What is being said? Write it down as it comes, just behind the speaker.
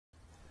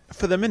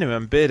For the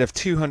minimum bid of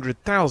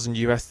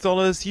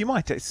 $200,000, you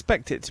might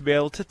expect it to be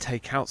able to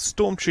take out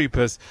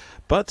stormtroopers,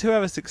 but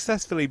whoever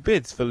successfully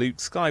bids for Luke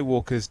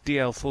Skywalker's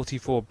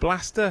DL-44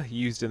 blaster,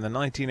 used in the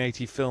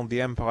 1980 film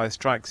The Empire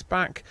Strikes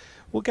Back,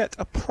 will get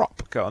a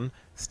prop gun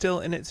still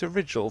in its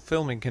original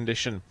filming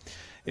condition.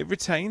 It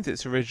retains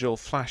its original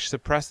flash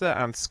suppressor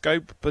and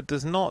scope, but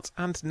does not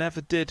and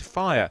never did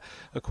fire,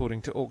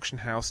 according to auction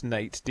house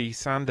Nate D.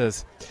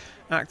 Sanders.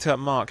 Actor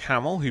Mark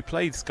Hamill, who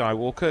played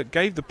Skywalker,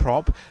 gave the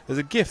prop as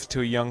a gift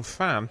to a young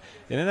fan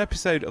in an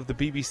episode of the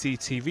BBC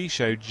TV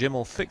show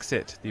Jim'll Fix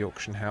It, the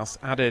auction house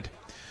added.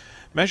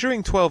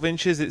 Measuring 12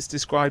 inches, it's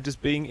described as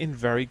being in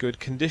very good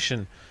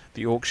condition.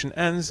 The auction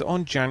ends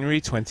on January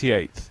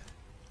 28th.